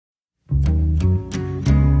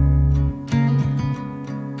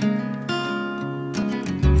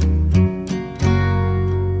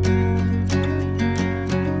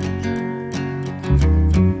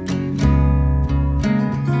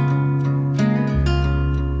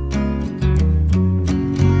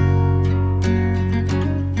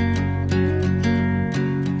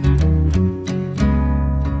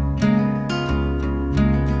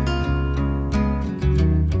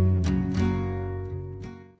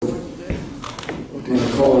I'm going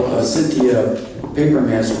to call Cynthia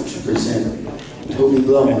Papermaster to present Toby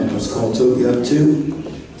Blome. It's called Toby Up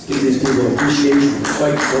 2. Let's give these people appreciation for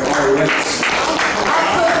fighting for our rights.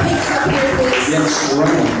 I'll put pigs up here, please. Against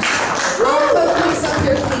Romans. I'll put pigs up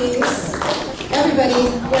here, please. Everybody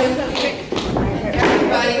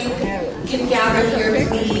can gather here,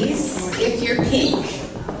 please, if you're pink.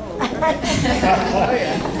 One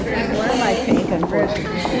of my pink and red.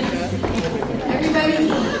 Everybody,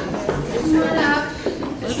 come on up.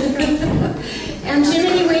 And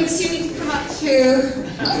Jiminy Winks, you need to come up too.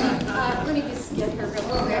 Let me just get her real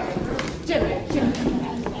quick.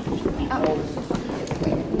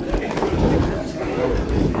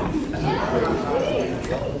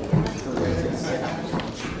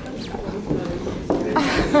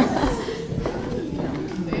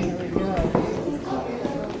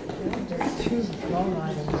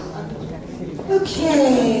 Jiminy.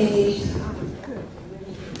 Okay.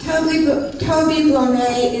 Toby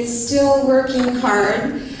Blomé is still working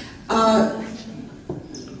hard,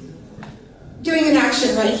 doing an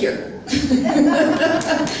action right here.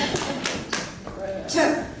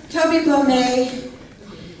 Toby Blomé,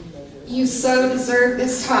 you so deserve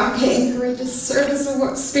this Tom Paine Courageous Service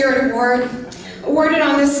Spirit Award, awarded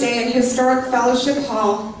on this day in Historic Fellowship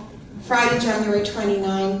Hall, Friday, January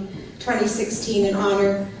 29, 2016, in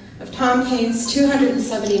honor of Tom Paine's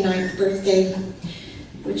 279th birthday,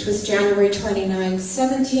 which was January 29,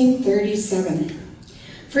 1737.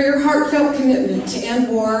 For your heartfelt commitment to end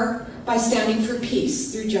war by standing for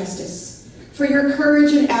peace through justice. For your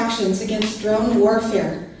courage and actions against drone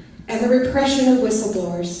warfare and the repression of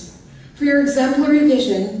whistleblowers. For your exemplary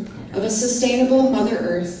vision of a sustainable Mother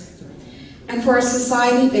Earth. And for a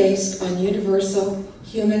society based on universal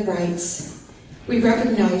human rights. We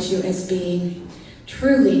recognize you as being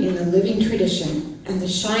truly in the living tradition and the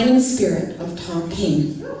shining spirit of Tom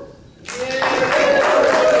Paine.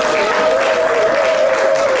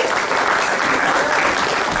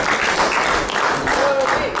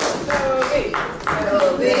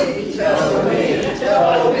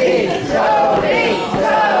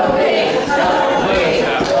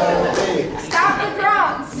 Stop the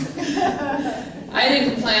drums! I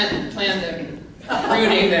didn't plan the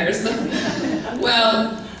rooting there. So.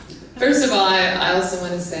 Well, first of all, I also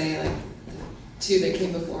want to say, like, two that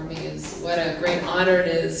came before me, is what a great honor it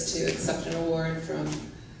is to accept an award from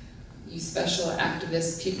you special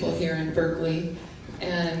activist people here in Berkeley.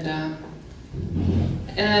 And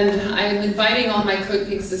I'm inviting all my Code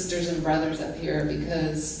Pink sisters and brothers up here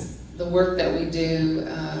because the work that we do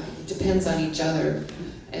depends on each other.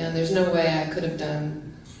 And there's no way I could have done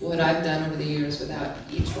what I've done over the years without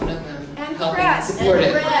each one of them helping and support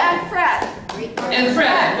it. And Fred. And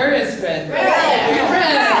Fred. Where is Fred? Fred. What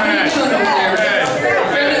are you doing over there?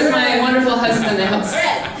 Fred is my wonderful husband that helps.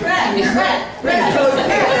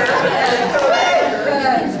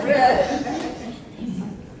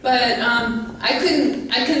 But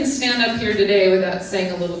I couldn't stand up here today without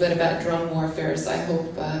saying a little bit about drone warfare, so I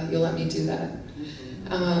hope you'll let me do that.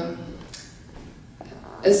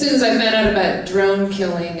 As soon as I found out about drone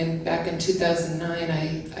killing and back in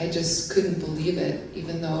 2009, I just couldn't believe it,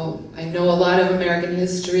 even though I know a lot of American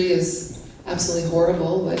history is absolutely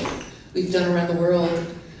horrible, what we've done around the world.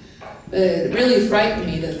 But it really frightened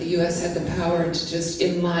me that the US had the power to just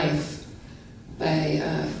end life by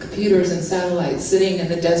computers and satellites sitting in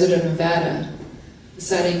the desert of Nevada,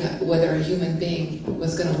 deciding whether a human being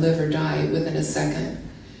was going to live or die within a second.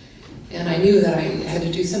 And I knew that I had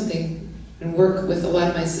to do something and work with a lot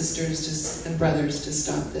of my sisters and brothers to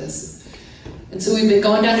stop this. And so we've been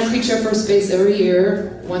going down to Creature for Space every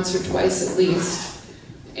year, once or twice at least.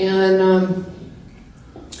 And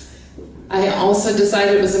I also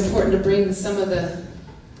decided it was important to bring some of the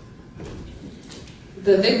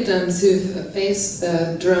victims who've faced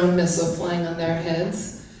the drone missile flying on their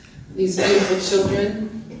heads, these beautiful children.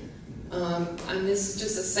 And this is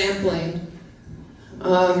just a sampling.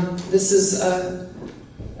 This is a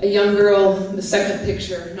young girl, the second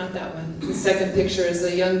picture, not that one. The second picture is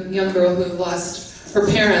a young girl who lost her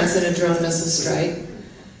parents in a drone missile strike.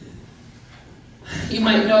 You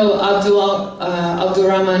might know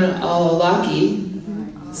Abdurrahman al-Awlaki,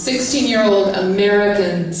 16-year-old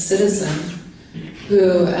American citizen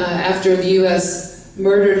who, after the US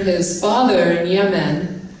murdered his father in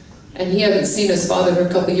Yemen, and he hadn't seen his father for a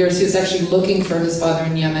couple of years, he was actually looking for his father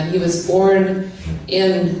in Yemen. He was born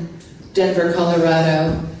in Denver,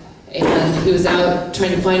 Colorado, and he was out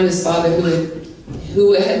trying to find his father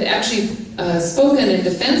who had actually spoken in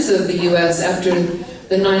defense of the US after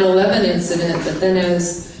the 9/11 incident, but then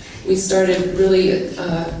as we started really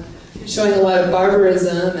showing a lot of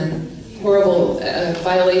barbarism and horrible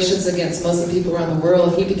violations against Muslim people around the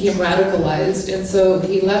world, he became radicalized, and so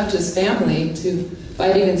he left his family to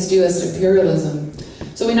fight against U.S. imperialism.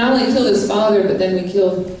 So we not only killed his father, but then we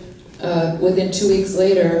killed, within 2 weeks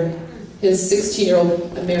later, his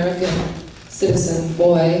 16-year-old American citizen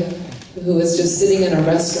boy, who was just sitting in a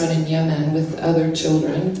restaurant in Yemen with other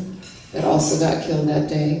children that also got killed that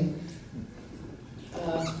day.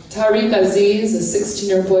 Tariq Aziz, a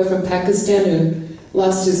 16-year-old boy from Pakistan who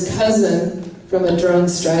lost his cousin from a drone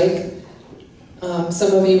strike.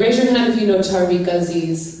 Some of you, raise your hand if you know Tariq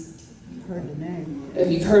Aziz. Heard the name.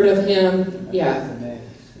 If you've heard of him, yeah.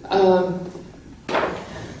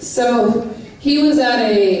 So he was at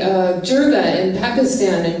a jirga in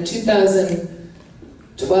Pakistan in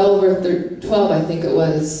 2012 or 12, I think it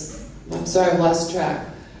was. I'm sorry, I've lost track.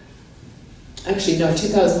 Actually, no,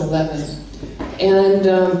 2011. And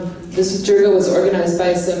this jirga was organized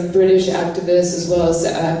by some British activists as well as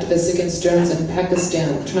activists against drones in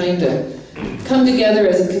Pakistan, trying to come together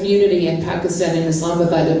as a community in Pakistan and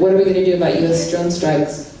Islamabad. What are we going to do about U.S. drone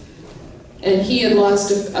strikes? And he had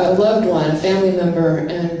lost a loved one, a family member,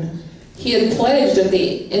 and he had pledged at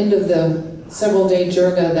the end of the several-day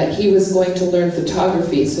jirga that he was going to learn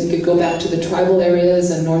photography so he could go back to the tribal areas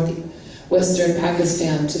in northwestern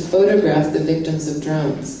Pakistan to photograph the victims of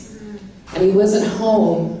drones. And he wasn't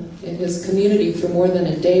home in his community for more than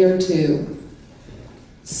a day or two.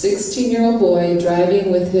 16-year-old boy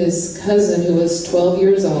driving with his cousin who was 12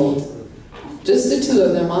 years old, just the two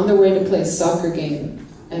of them on their way to play a soccer game.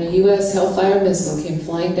 And a U.S. Hellfire missile came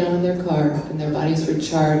flying down in their car, and their bodies were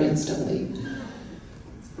charred instantly.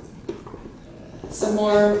 Some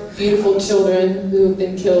more beautiful children who have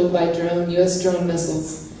been killed by U.S. drone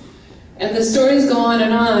missiles. And the stories go on,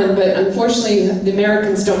 but unfortunately the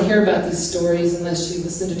Americans don't hear about these stories unless you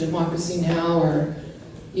listen to Democracy Now! Or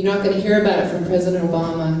you're not going to hear about it from President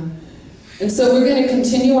Obama. And so we're going to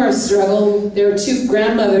continue our struggle. There are two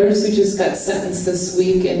grandmothers who just got sentenced this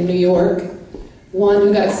week in New York. One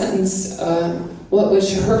who got sentenced, what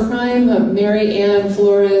was her crime? Mary Ann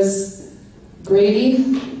Flores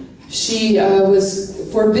Grady. She was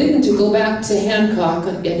forbidden to go back to Hancock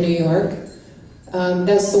in New York.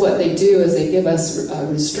 That's what they do, is they give us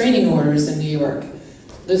restraining orders in New York.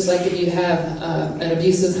 Just like if you have an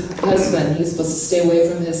abusive husband, he's supposed to stay away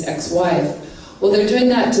from his ex-wife. Well, they're doing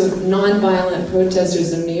that to non-violent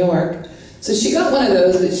protesters in New York. So she got one of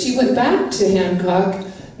those, but she went back to Hancock,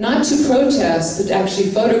 not to protest, but to actually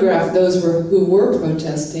photograph those who were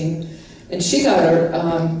protesting. And she got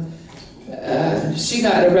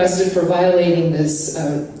arrested for violating this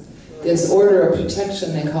order of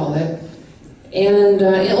protection, they call it. And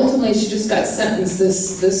ultimately, she just got sentenced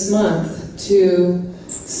this month to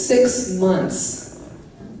 6 months.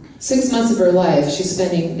 6 months of her life she's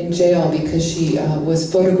spending in jail because she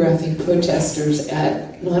was photographing protesters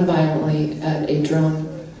non-violently at a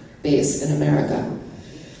drone base in America.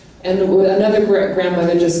 And another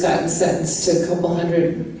grandmother just got sentenced to a couple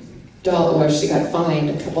 $100, or she got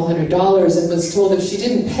fined a couple $100 and was told if she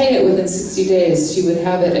didn't pay it within 60 days, she would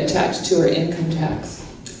have it attached to her income tax.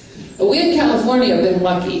 But we in California have been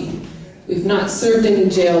lucky. We've not served any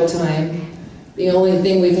jail time. The only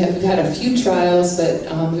thing we've had a few trials, but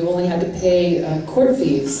we've only had to pay court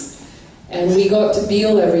fees. And we go up to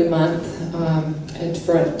Beale every month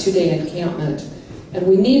for a 2-day encampment. And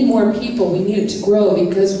we need more people. We need it to grow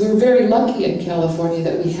because we're very lucky in California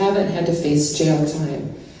that we haven't had to face jail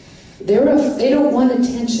time. They don't want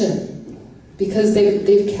attention because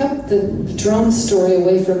they've kept the drone story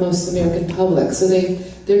away from most of the American public. So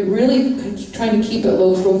they're really trying to keep it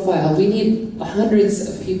low profile. We need hundreds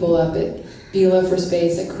of people up at Beulah for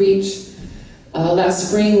Space, at Creech. Last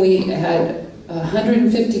spring we had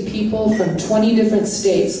 150 people from 20 different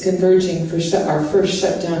states converging for our first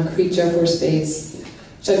shutdown Creech Air Force Base.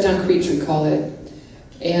 Shutdown Creech, we call it.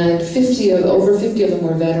 And over 50 of them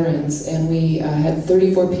were veterans, and we had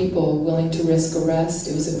 34 people willing to risk arrest.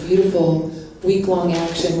 It was a beautiful week-long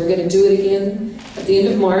action. We're going to do it again at the end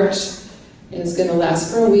of March, and it's going to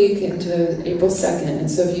last for a week into April 2nd.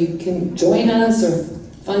 And so if you can join us or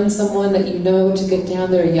find someone that you know to get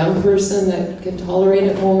down there, a young person that can tolerate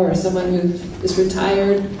it more, or someone who is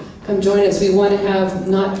retired, come join us. We want to have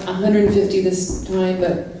not 150 this time,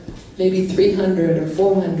 but maybe 300 or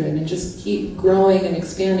 400, and just keep growing and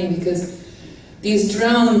expanding, because these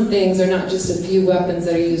drone things are not just a few weapons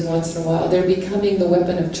that are used once in a while. They're becoming the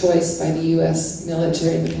weapon of choice by the U.S.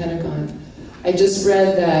 military and the Pentagon. I just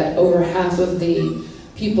read that over half of the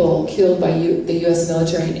people killed by the U.S.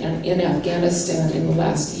 military in Afghanistan in the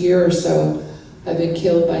last year or so have been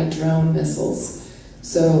killed by drone missiles.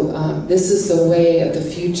 So this is the way of the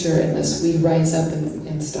future unless we rise up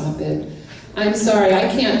and and stop it. I'm sorry, I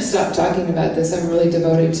can't stop talking about this. I'm really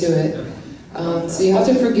devoted to it. So you have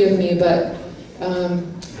to forgive me, but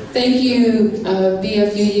thank you,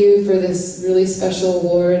 BFUU, for this really special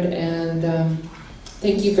award, and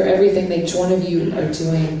thank you for everything that each one of you are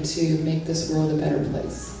doing to make this world a better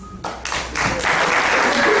place.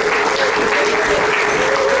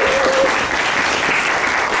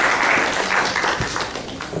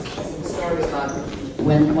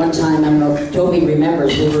 When one time, I don't know if Toby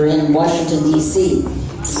remembers, we were in Washington, D.C.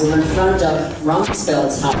 We were in front of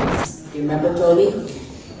Rumsfeld's house. Do you remember, Toby?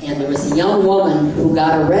 And there was a young woman who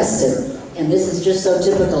got arrested. And this is just so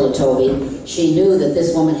typical of Toby. She knew that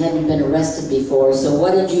this woman hadn't been arrested before. So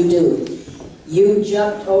what did you do? You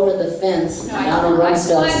jumped over the fence out of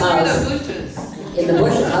Rumsfeld's house. I climbed through the bushes. In the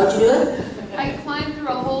bushes? How'd you do it? I climbed through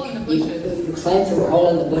a hole in the bushes. You climbed through a hole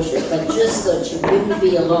in the bushes, but just so that you wouldn't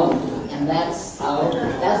be alone. And that's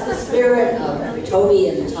the spirit of Toby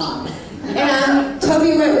and Tom. And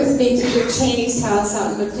Toby went with me to Dick Cheney's house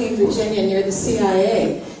out in McLean, Virginia, near the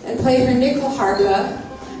CIA, and played her nickel harpa.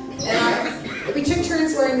 And we took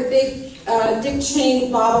turns wearing the big Dick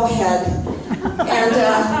Cheney bobblehead and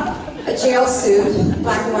a jail suit,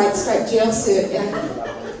 black and white striped jail suit. And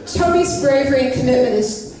Toby's bravery and commitment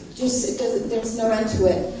is just, there's no end to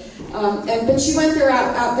it. But she went there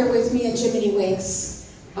out there with me and Jiminy Winks.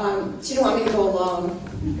 She didn't want me to go alone.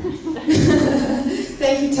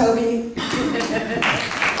 Thank you, Toby.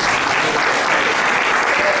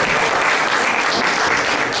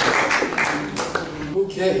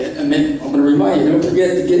 Okay, and then I'm going to remind you, don't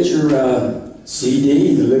forget to get your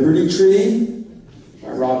CD, The Liberty Tree, by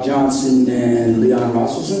Rob Johnson and Leon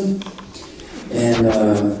Rosselson, and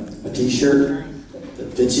a t-shirt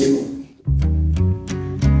that fits you.